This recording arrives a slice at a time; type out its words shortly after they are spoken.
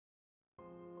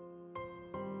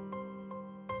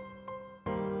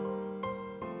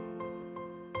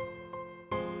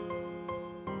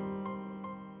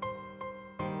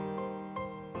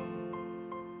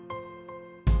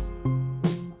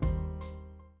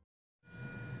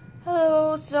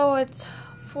Oh, so it's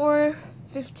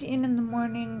 4:15 in the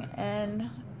morning and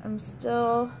I'm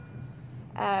still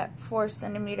at 4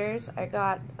 centimeters. I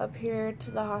got up here to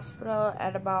the hospital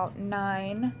at about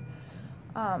 9,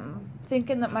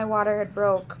 thinking that my water had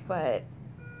broke, but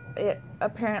it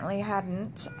apparently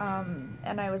hadn't,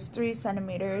 and I was 3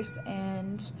 centimeters,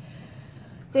 and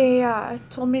they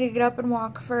told me to get up and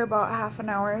walk for about half an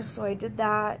hour, so I did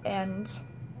that and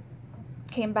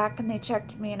came back and they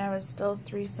checked me and I was still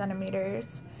 3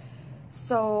 centimeters.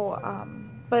 So,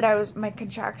 but my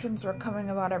contractions were coming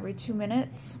about every 2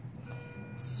 minutes.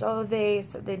 So they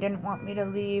said they didn't want me to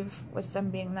leave with them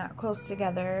being that close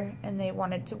together, and they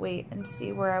wanted to wait and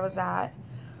see where I was at.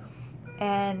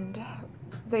 And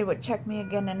they would check me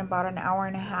again in about an hour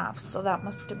and a half, so that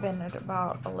must have been at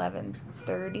about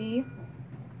 11:30.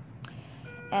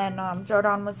 And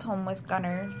Jordan was home with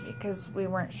Gunner because we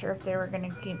weren't sure if they were going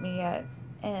to keep me yet.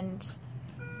 And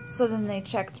so then they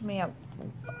checked me at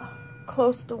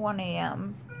close to 1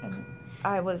 a.m. and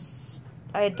I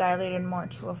had dilated more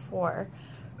to a 4.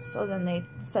 So then they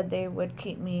said they would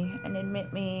keep me and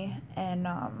admit me and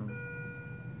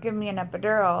give me an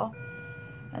epidural.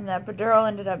 And the epidural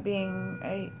ended up being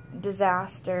a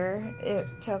disaster. It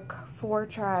took 4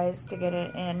 tries to get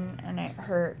it in, and it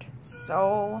hurt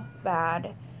so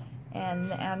bad.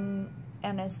 And the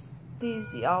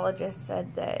anesthesiologist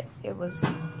said that it was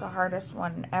the hardest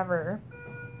one ever.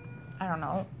 I don't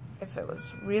know if it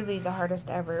was really the hardest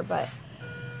ever, but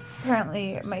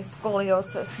apparently my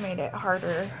scoliosis made it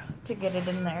harder to get it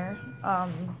in there.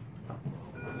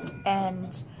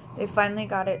 And they finally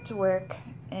got it to work,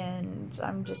 and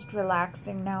I'm just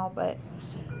relaxing now, but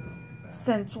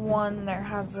since 1,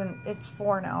 it's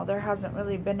 4 now, there hasn't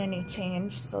really been any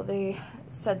change, so they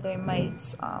said they might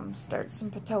start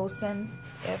some Pitocin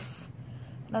if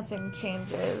nothing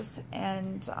changes,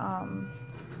 and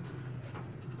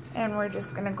we're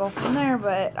just gonna go from there.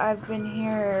 But I've been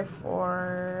here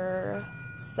for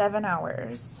 7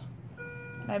 hours,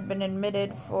 and I've been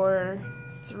admitted for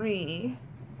 3,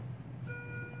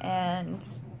 and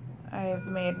I've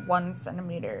made 1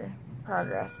 centimeter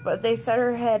progress, but they said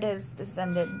her head has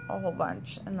descended a whole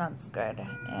bunch, and that's good.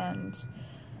 And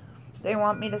they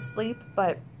want me to sleep,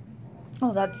 but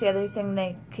that's the other thing,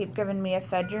 they keep giving me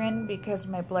ephedrine because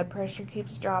my blood pressure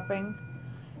keeps dropping,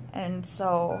 and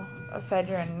so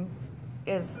ephedrine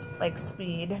is like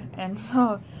speed, and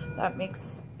so that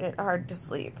makes it hard to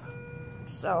sleep.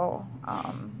 So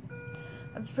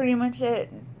that's pretty much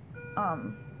it.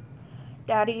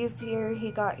 Daddy is here.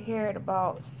 He got here at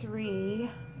about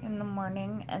 3 in the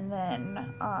morning, and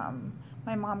then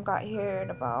my mom got here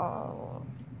at about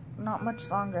not much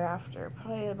longer after,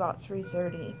 probably about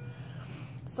 3:30.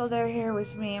 So they're here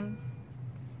with me,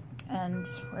 and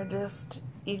we're just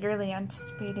eagerly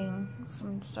anticipating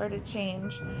some sort of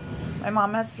change. My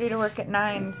mom has to be to work at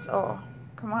 9, so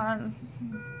come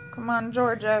on,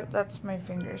 Georgia. That's my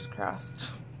fingers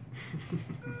crossed.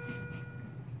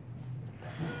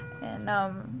 And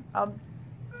I'll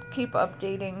keep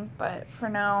updating, but for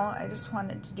now I just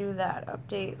wanted to do that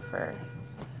update for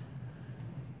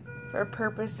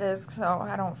purposes so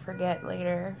I don't forget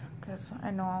later, because I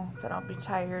know that I'll be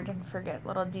tired and forget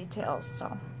little details.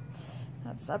 So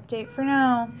that's the update for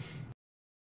now.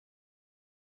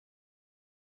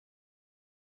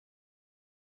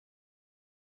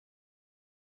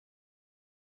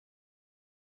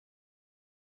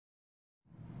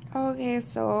 Okay,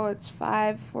 so it's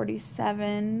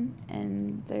 5:47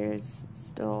 and there's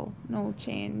still no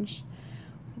change,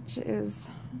 which is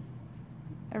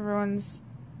everyone's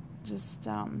just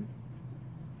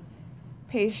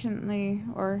patiently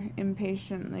or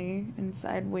impatiently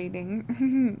inside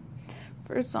waiting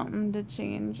for something to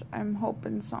change. I'm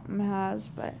hoping something has,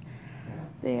 but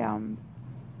they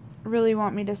really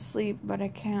want me to sleep, but I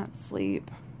can't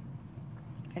sleep.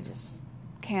 I just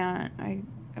can't.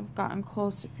 I've gotten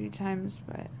close a few times,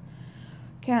 but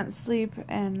can't sleep.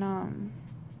 And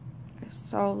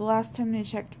so the last time they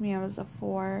checked me, I was a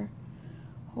 4.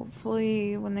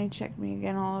 Hopefully when they check me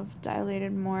again, I'll have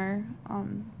dilated more.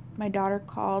 My daughter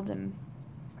called, and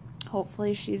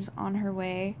hopefully she's on her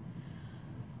way,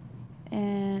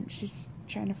 and she's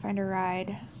trying to find a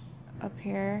ride up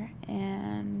here,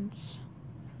 and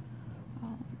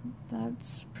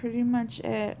that's pretty much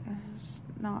it. It's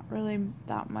not really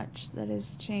that much that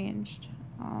has changed.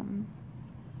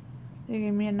 They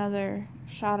gave me another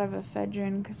shot of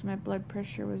ephedrine because my blood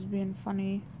pressure was being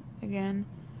funny again,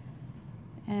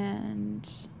 and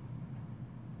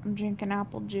I'm drinking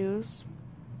apple juice,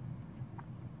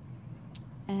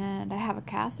 and I have a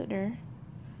catheter,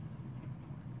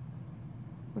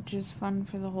 which is fun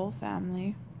for the whole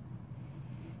family.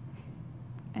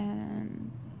 And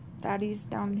Daddy's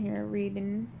down here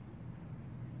reading.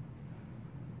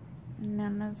 And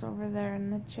Nana's over there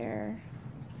in the chair.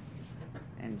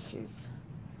 And she's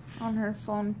on her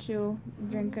phone too,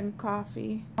 drinking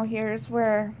coffee. Oh, here's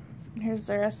the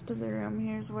rest of the room.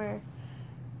 Here's where,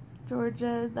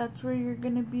 Georgia, that's where you're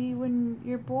gonna be when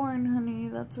you're born, honey.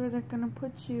 That's where they're gonna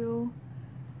put you.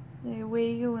 They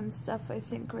weigh you and stuff, I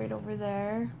think, right over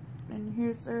there. And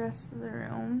here's the rest of the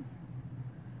room.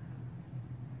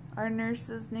 Our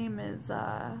nurse's name is,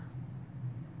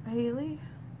 Haley?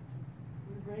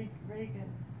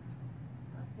 Reagan,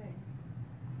 I think.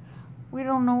 We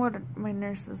don't know what my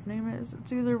nurse's name is.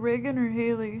 It's either Reagan or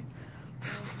Haley.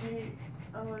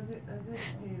 Oh, is it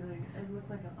Haley? It looked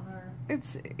like an R.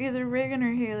 It's either Reagan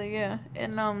or Haley, yeah.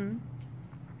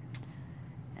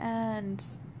 And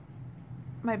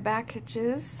my back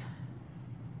hitches.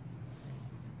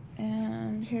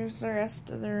 And here's the rest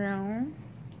of the room.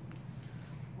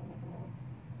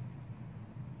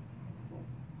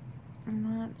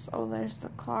 And that's, oh, there's the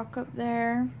clock up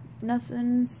there.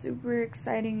 Nothing super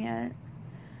exciting yet.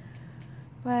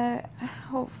 But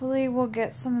hopefully we'll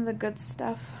get some of the good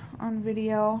stuff on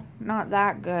video. Not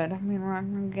that good. I mean, we're not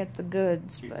going to get the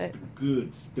goods, but... It's the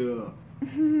good stuff.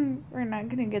 We're not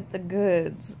going to get the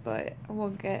goods, but we'll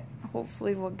get...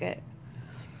 Hopefully we'll get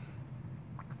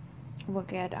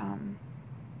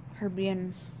her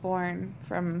being born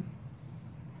from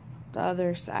the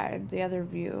other side, the other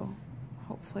view.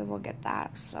 Hopefully we'll get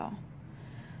that. So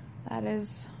that is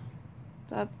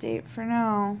the update for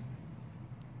now.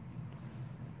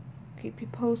 Keep you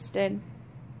posted.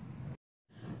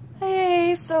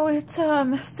 Hey, so it's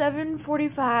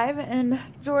 7:45 and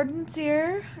Jordan's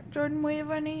here. Jordan, wave,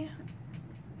 honey.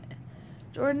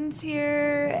 Jordan's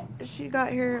here. She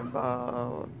got here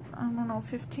about, I don't know,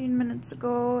 15 minutes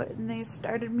ago, and they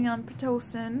started me on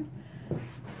Pitocin.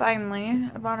 Finally,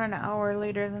 about an hour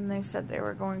later than they said they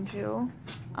were going to.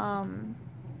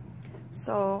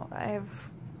 So I've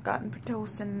gotten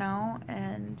Pitocin now,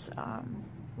 and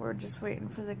we're just waiting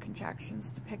for the contractions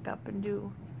to pick up and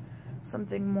do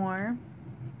something more.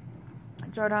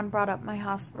 Jordan brought up my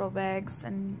hospital bags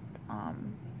and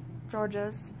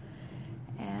Georgia's,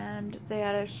 and they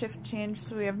had a shift change,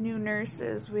 so we have new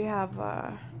nurses. We have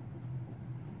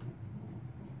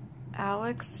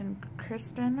Alex and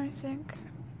Kristen, I think.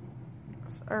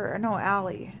 Or, no,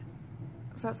 Allie.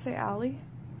 Does that say Allie?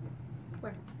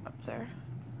 Where? Up there.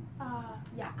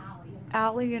 Yeah, Allie.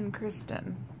 Allie and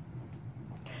Kristen.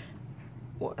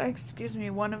 Well, excuse me,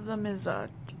 one of them is a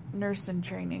nurse in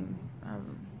training.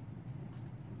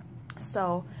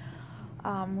 So,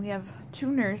 we have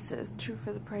two nurses, two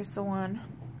for the price of one.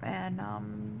 And,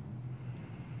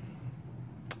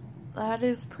 that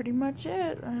is pretty much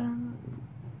it.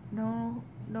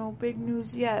 No big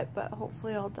news yet, but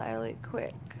hopefully I'll dilate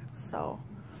quick. So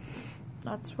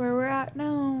that's where we're at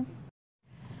now.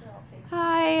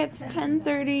 Hi, it's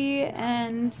 10:30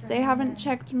 and they haven't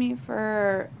checked me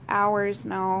for hours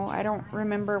now. I don't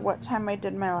remember what time I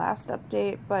did my last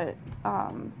update, but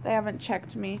they haven't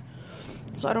checked me.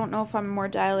 So I don't know if I'm more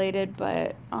dilated,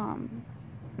 but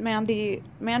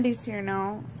Mandy's here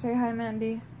now. Say hi,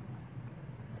 Mandy.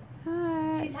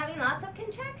 Hi. She's having lots of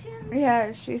contractions.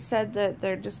 Yeah, she said that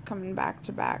they're just coming back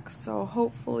to back. So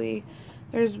hopefully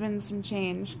there's been some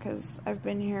change, because I've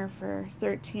been here for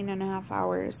 13 and a half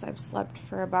hours. I've slept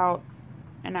for about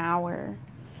an hour.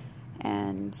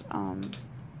 And,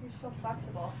 You're so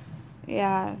flexible.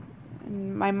 yeah,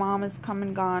 and my mom has come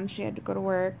and gone. She had to go to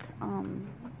work.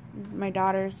 My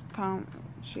daughter's come.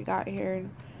 She got here.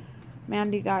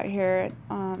 Mandy got here.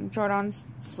 Jordan's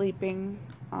sleeping.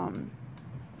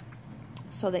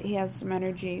 So that he has some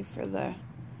energy for the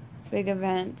big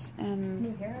event, and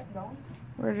Can you hear it going?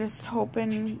 we're just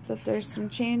hoping that there's some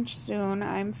change soon.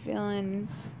 I'm feeling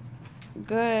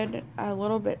good, a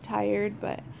little bit tired,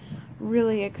 but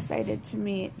really excited to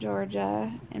meet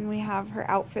Georgia, and we have her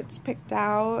outfits picked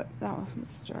out. Oh,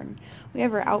 it's Jordan. We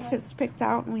have her outfits picked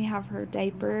out, and we have her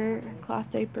cloth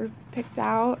diaper picked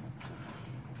out,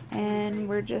 and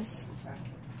we're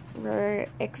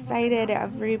excited.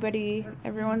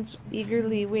 Everyone's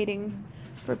eagerly waiting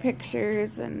for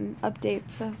pictures and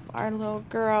updates of our little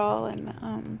girl,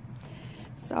 and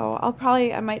so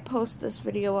I might post this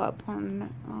video up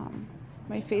on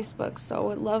my Facebook. So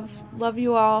love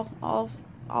you all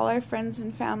our friends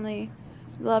and family.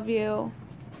 Love you,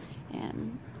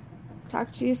 and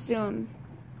talk to you soon.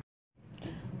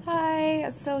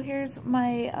 Hi, so here's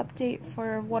my update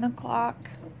for 1 o'clock.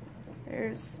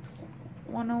 There's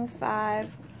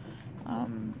 1:05.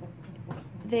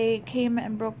 They came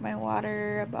and broke my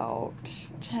water about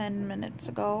 10 minutes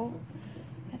ago,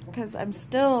 because I'm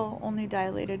still only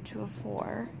dilated to a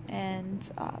 4, and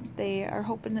they are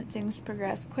hoping that things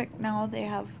progress quick now. They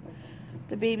have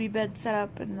the baby bed set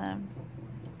up and the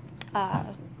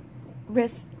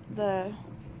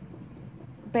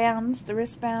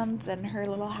wristbands and her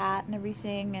little hat and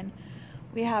everything, and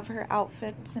we have her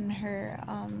outfits and her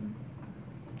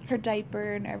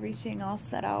diaper and everything all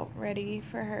set out ready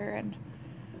for her. And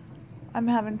I'm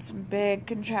having some big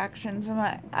contractions.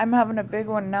 I'm having a big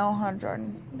one now, huh,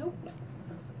 Jordan? Nope.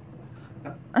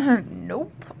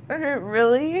 Nope.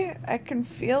 Really? I can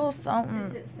feel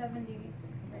something. It's at 70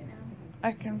 right now.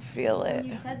 I can feel it. When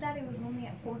you said that, it was only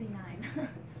at 49.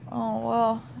 Oh,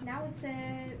 well. Now it's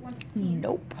at 115.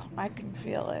 Nope. I can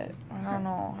feel it. I don't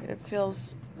know. It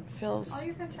feels All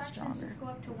your contractions stronger. just go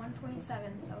up to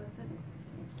 127, so it's at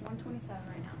 127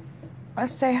 right now.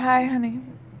 Let's say hi, honey.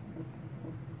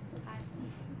 Hi.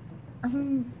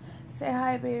 Say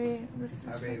hi, baby.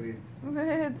 Hi, baby.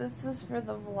 This is for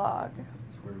the vlog.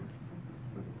 It's for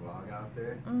the vlog out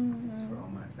there. It's Mm-hmm. for all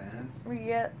my fans.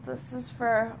 This is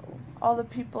for all the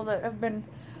people that have been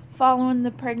following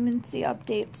the pregnancy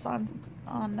updates on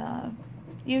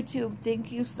YouTube.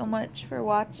 Thank you so much for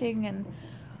watching, and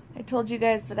I told you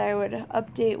guys that I would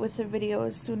update with a video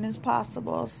as soon as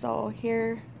possible. So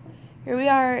here we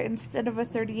are. Instead of a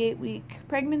 38-week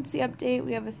pregnancy update,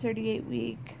 we have a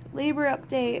 38-week labor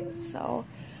update. So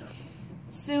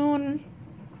soon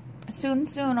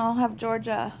I'll have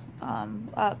Georgia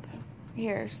up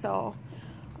here. So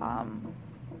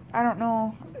I don't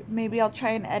know, maybe I'll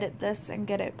try and edit this and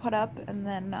get it put up, and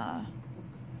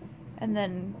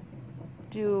then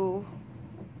do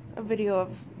a video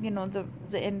of, you know,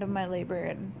 the end of my labor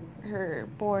and her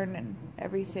born and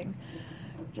everything,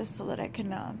 just so that I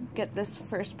can get this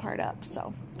first part up.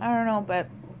 So I don't know, but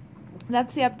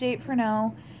that's the update for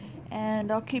now, and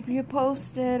I'll keep you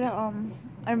posted.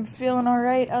 I'm feeling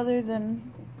alright, other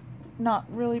than not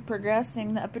really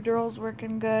progressing. The epidural's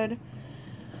working good.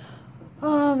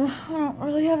 I don't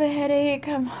really have a headache.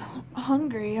 I'm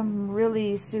hungry. I'm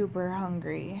really super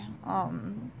hungry.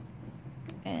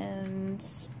 And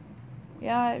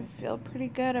yeah, I feel pretty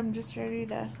good. I'm just ready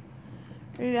to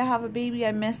have a baby.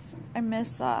 I miss my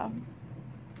son,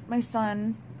 my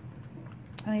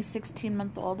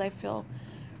 16-month-old. I feel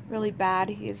really bad.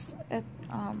 He's at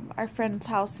our friend's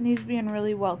house, and he's being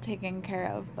really well taken care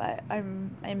of, but I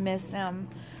miss him.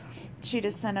 She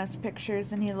just sent us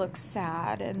pictures, and he looks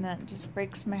sad, and that just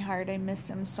breaks my heart. I miss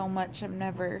him so much. I'm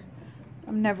never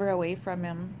away from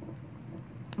him.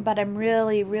 But I'm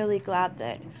really, really glad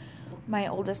that my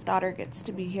oldest daughter gets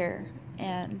to be here,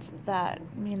 and that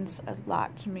means a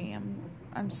lot to me.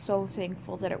 I'm so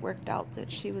thankful that it worked out,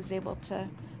 that she was able to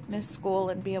miss school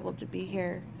and be able to be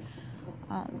here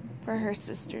for her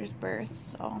sister's birth.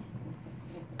 So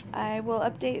I will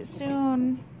update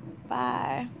soon.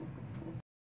 Bye.